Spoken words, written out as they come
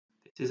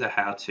This is a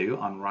how-to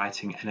on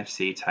writing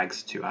NFC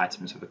tags to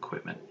items of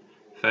equipment.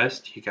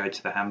 First, you go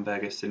to the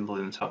hamburger symbol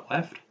in the top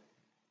left,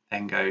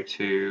 then go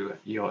to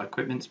your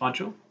equipments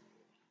module,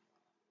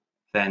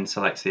 then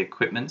select the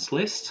equipments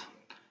list,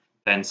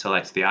 then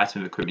select the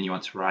item of equipment you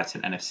want to write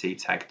an NFC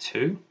tag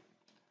to,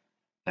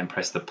 then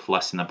press the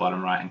plus in the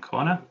bottom right hand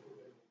corner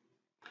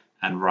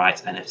and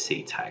write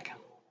NFC tag.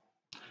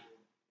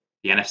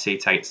 The NFC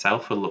tag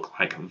itself will look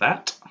like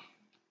that.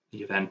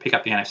 You then pick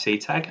up the NFC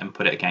tag and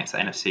put it against the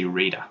NFC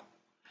reader.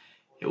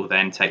 It will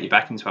then take you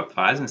back into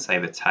Upvise and say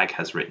the tag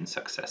has written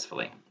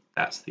successfully.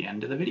 That's the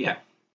end of the video.